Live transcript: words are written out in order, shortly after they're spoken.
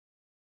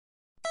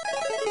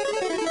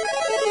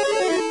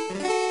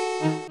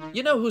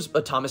You know who's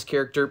a Thomas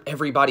character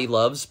everybody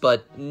loves,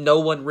 but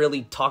no one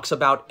really talks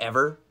about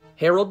ever?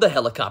 Harold the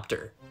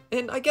Helicopter.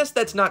 And I guess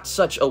that's not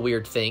such a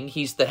weird thing.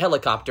 He's the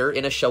helicopter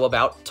in a show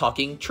about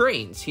talking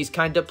trains. He's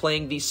kinda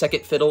playing the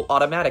second fiddle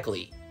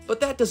automatically. But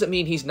that doesn't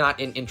mean he's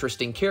not an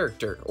interesting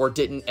character, or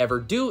didn't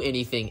ever do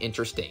anything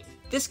interesting.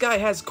 This guy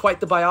has quite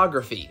the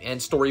biography and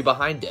story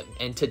behind him,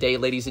 and today,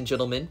 ladies and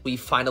gentlemen, we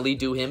finally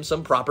do him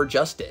some proper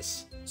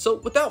justice. So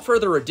without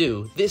further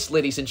ado, this,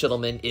 ladies and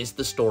gentlemen, is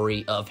the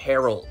story of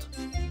Harold.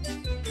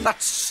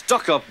 That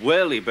stuck-up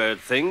whirlybird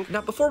thing.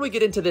 Now, before we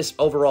get into this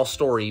overall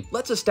story,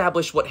 let's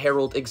establish what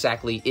Harold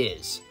exactly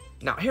is.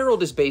 Now,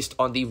 Harold is based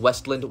on the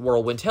Westland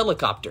Whirlwind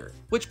helicopter,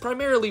 which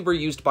primarily were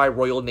used by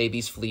Royal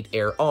Navy's Fleet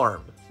Air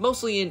Arm,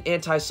 mostly in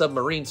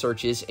anti-submarine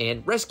searches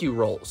and rescue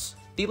roles,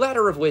 the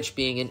latter of which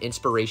being an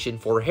inspiration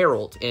for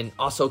Harold, and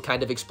also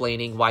kind of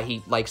explaining why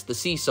he likes the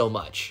sea so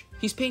much.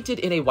 He's painted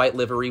in a white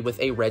livery with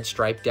a red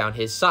stripe down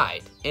his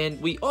side,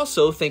 and we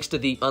also, thanks to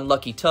the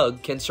unlucky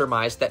tug, can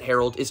surmise that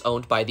Harold is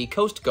owned by the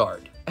Coast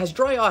Guard, as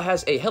Dryaw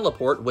has a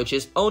heliport which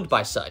is owned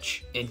by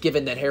such, and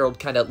given that Harold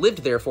kinda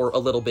lived there for a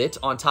little bit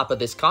on top of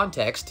this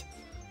context,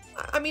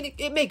 I mean,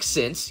 it makes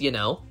sense, you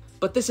know?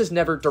 But this has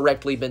never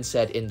directly been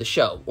said in the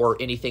show, or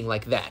anything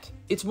like that.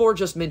 It's more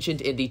just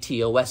mentioned in the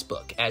TOS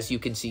book, as you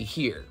can see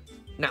here.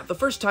 Now, the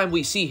first time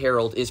we see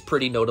Harold is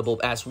pretty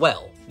notable as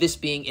well, this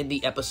being in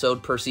the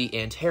episode Percy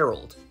and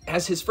Harold,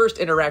 as his first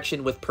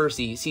interaction with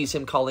Percy sees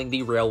him calling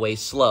the railway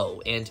slow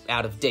and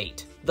out of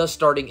date, thus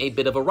starting a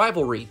bit of a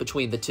rivalry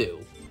between the two.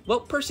 Well,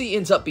 Percy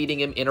ends up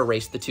beating him in a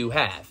race the two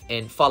have,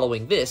 and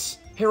following this,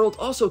 Harold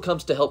also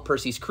comes to help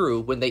Percy's crew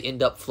when they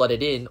end up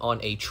flooded in on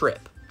a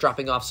trip,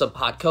 dropping off some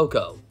hot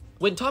cocoa.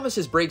 When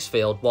Thomas's brakes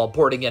failed while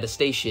boarding at a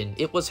station,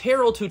 it was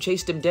Harold who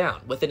chased him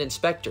down with an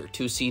inspector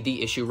to see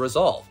the issue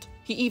resolved.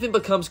 He even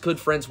becomes good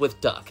friends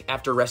with Duck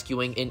after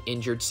rescuing an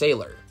injured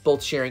sailor,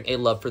 both sharing a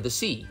love for the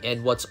sea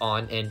and what's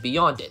on and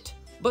beyond it.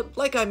 But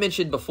like I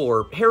mentioned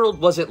before, Harold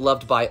wasn't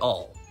loved by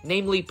all,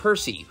 namely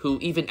Percy, who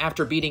even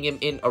after beating him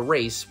in a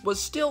race, was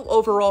still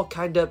overall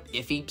kinda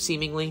iffy,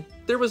 seemingly.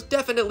 There was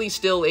definitely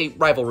still a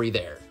rivalry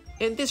there.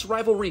 And this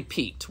rivalry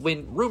peaked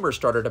when rumors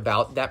started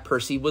about that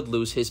Percy would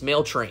lose his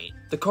mail train.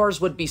 The cars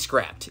would be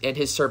scrapped, and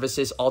his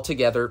services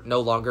altogether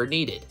no longer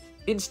needed.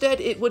 Instead,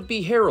 it would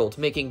be Harold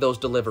making those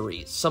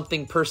deliveries,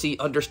 something Percy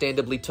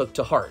understandably took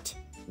to heart.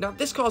 Now,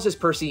 this causes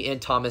Percy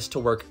and Thomas to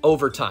work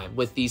overtime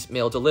with these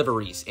mail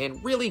deliveries,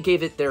 and really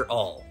gave it their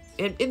all.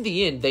 And in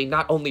the end, they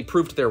not only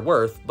proved their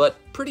worth, but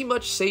pretty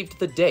much saved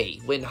the day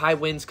when high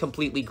winds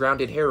completely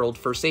grounded Harold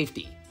for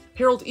safety.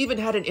 Harold even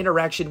had an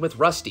interaction with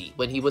Rusty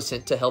when he was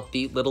sent to help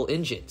the little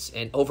engines,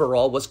 and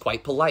overall was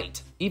quite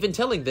polite, even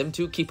telling them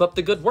to keep up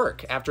the good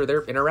work after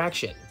their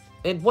interaction.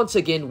 And once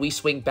again, we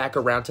swing back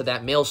around to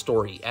that mail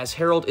story, as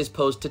Harold is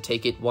posed to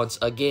take it once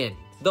again.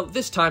 Though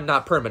this time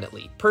not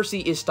permanently,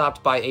 Percy is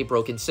stopped by a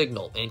broken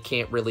signal and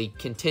can't really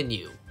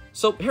continue.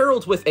 So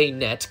Harold with a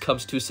net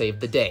comes to save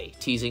the day,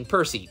 teasing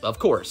Percy, of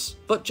course,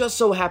 but just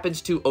so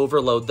happens to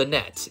overload the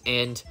net,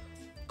 and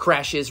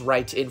crashes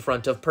right in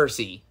front of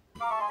Percy.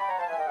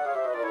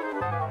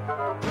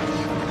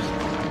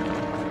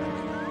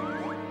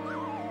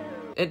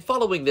 And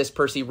following this,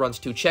 Percy runs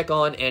to check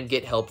on and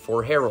get help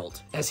for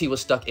Harold, as he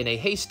was stuck in a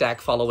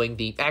haystack following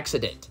the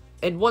accident.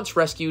 And once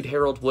rescued,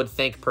 Harold would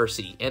thank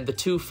Percy, and the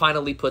two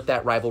finally put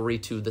that rivalry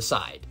to the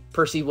side.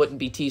 Percy wouldn't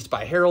be teased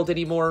by Harold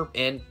anymore,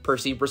 and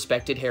Percy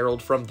respected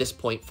Harold from this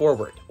point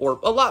forward,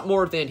 or a lot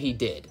more than he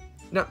did.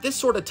 Now, this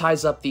sort of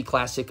ties up the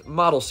classic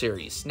model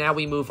series. Now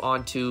we move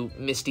on to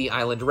Misty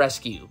Island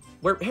Rescue,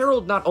 where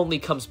Harold not only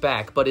comes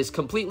back, but is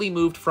completely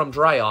moved from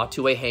Dryaw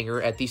to a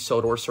hangar at the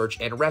Sodor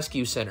Search and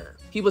Rescue Center.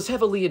 He was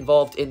heavily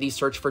involved in the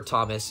search for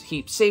Thomas.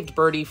 He saved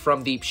Birdie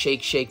from the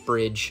Shake Shake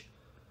Bridge.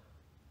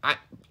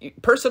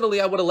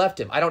 Personally, I would have left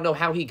him. I don't know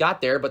how he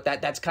got there, but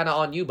that's kind of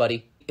on you,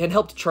 buddy. And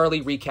helped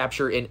Charlie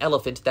recapture an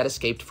elephant that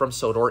escaped from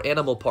Sodor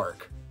Animal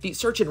Park. The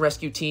search and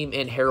rescue team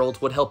and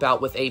Harold would help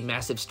out with a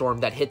massive storm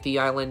that hit the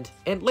island,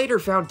 and later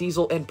found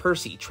Diesel and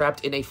Percy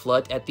trapped in a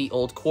flood at the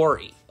old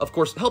quarry, of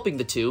course helping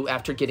the two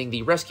after getting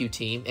the rescue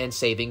team and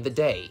saving the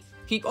day.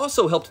 He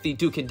also helped the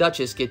Duke and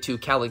Duchess get to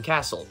Callan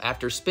Castle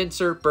after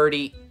Spencer,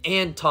 Birdie,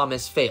 and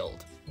Thomas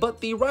failed. But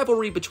the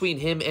rivalry between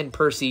him and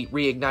Percy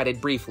reignited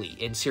briefly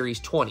in Series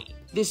 20,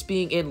 this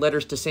being in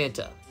Letters to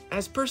Santa,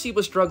 as Percy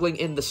was struggling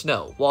in the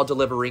snow while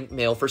delivering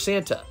mail for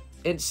Santa.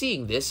 And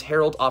seeing this,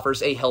 Harold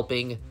offers a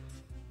helping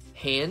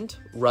hand?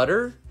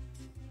 Rudder?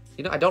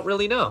 You know, I don't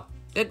really know.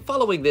 And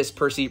following this,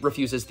 Percy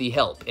refuses the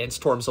help and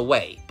storms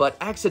away, but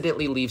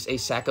accidentally leaves a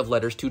sack of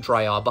letters to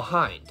Dryaw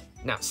behind.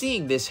 Now,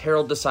 seeing this,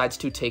 Harold decides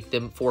to take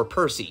them for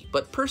Percy,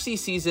 but Percy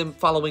sees him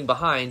following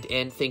behind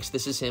and thinks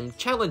this is him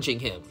challenging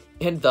him.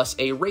 And thus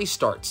a race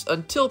starts,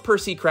 until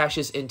Percy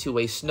crashes into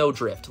a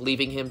snowdrift,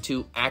 leaving him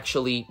to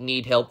actually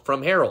need help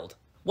from Harold.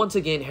 Once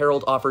again,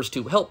 Harold offers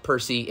to help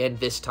Percy, and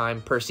this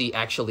time Percy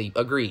actually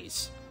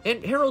agrees.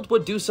 And Harold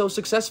would do so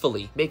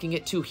successfully, making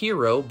it to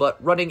Hero,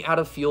 but running out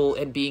of fuel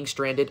and being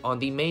stranded on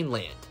the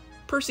mainland.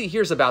 Percy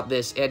hears about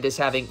this and is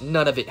having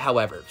none of it,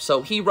 however,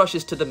 so he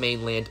rushes to the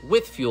mainland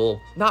with fuel,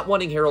 not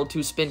wanting Harold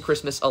to spend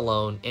Christmas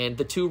alone, and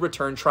the two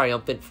return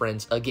triumphant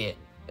friends again.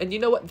 And you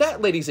know what?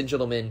 That, ladies and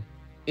gentlemen,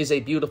 is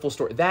a beautiful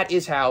story. That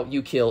is how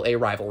you kill a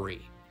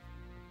rivalry.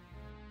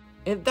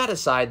 And that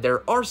aside,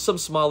 there are some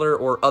smaller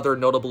or other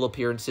notable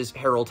appearances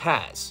Harold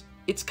has.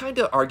 It's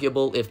kinda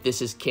arguable if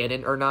this is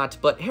canon or not,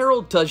 but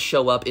Harold does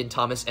show up in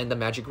Thomas and the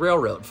Magic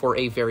Railroad for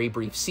a very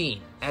brief scene,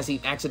 as he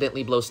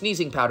accidentally blows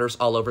sneezing powders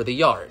all over the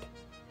yard.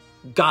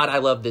 God, I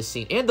love this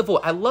scene, and the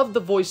voice. I love the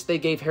voice they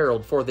gave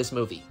Harold for this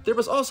movie. There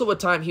was also a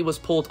time he was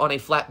pulled on a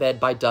flatbed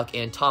by Duck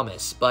and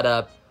Thomas,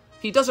 but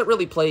he doesn't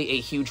really play a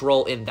huge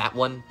role in that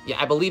one. Yeah,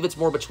 I believe it's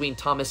more between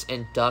Thomas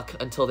and Duck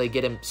until they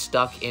get him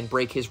stuck and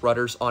break his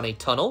rudders on a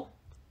tunnel.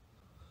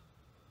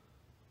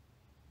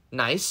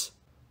 Nice.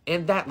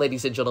 And that,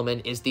 ladies and gentlemen,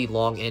 is the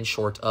long and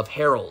short of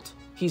Harold.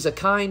 He's a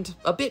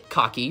bit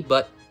cocky,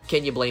 but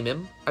can you blame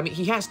him? I mean,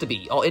 he has to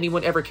be. All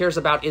anyone ever cares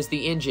about is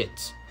the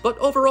engines. But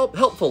overall,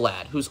 helpful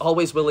lad who's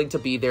always willing to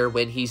be there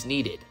when he's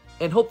needed.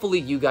 And hopefully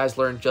you guys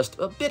learned just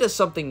a bit of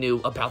something new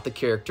about the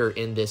character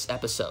in this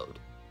episode.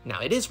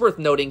 Now, it is worth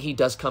noting he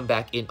does come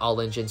back in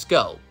All Engines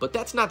Go, but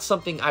that's not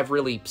something I've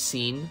really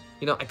seen.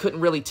 You know, I couldn't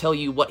really tell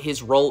you what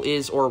his role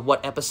is or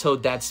what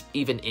episode that's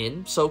even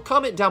in, so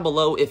comment down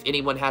below if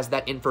anyone has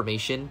that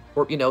information,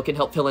 or, you know, can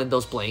help fill in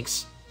those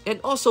blanks.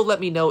 And also let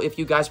me know if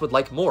you guys would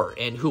like more,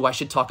 and who I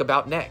should talk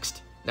about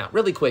next. Now,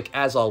 really quick,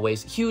 as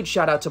always, huge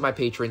shout out to my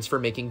patrons for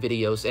making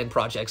videos and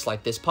projects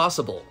like this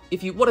possible.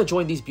 If you want to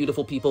join these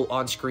beautiful people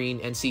on screen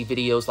and see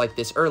videos like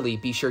this early,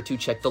 be sure to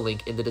check the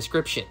link in the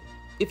description.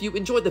 If you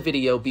enjoyed the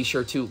video, be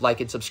sure to like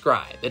and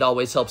subscribe. It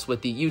always helps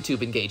with the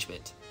YouTube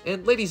engagement.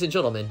 And ladies and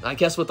gentlemen, I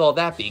guess with all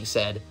that being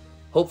said,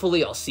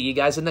 hopefully I'll see you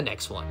guys in the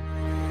next one.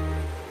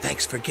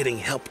 "Thanks for getting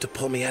help to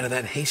pull me out of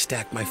that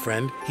haystack, my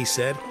friend," he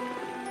said.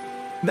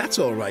 "That's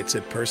all right,"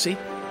 said Percy.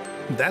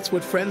 "That's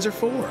what friends are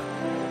for."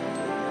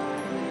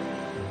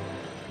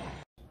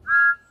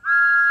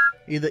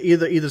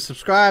 Either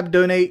subscribe,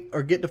 donate,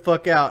 or get the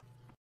fuck out.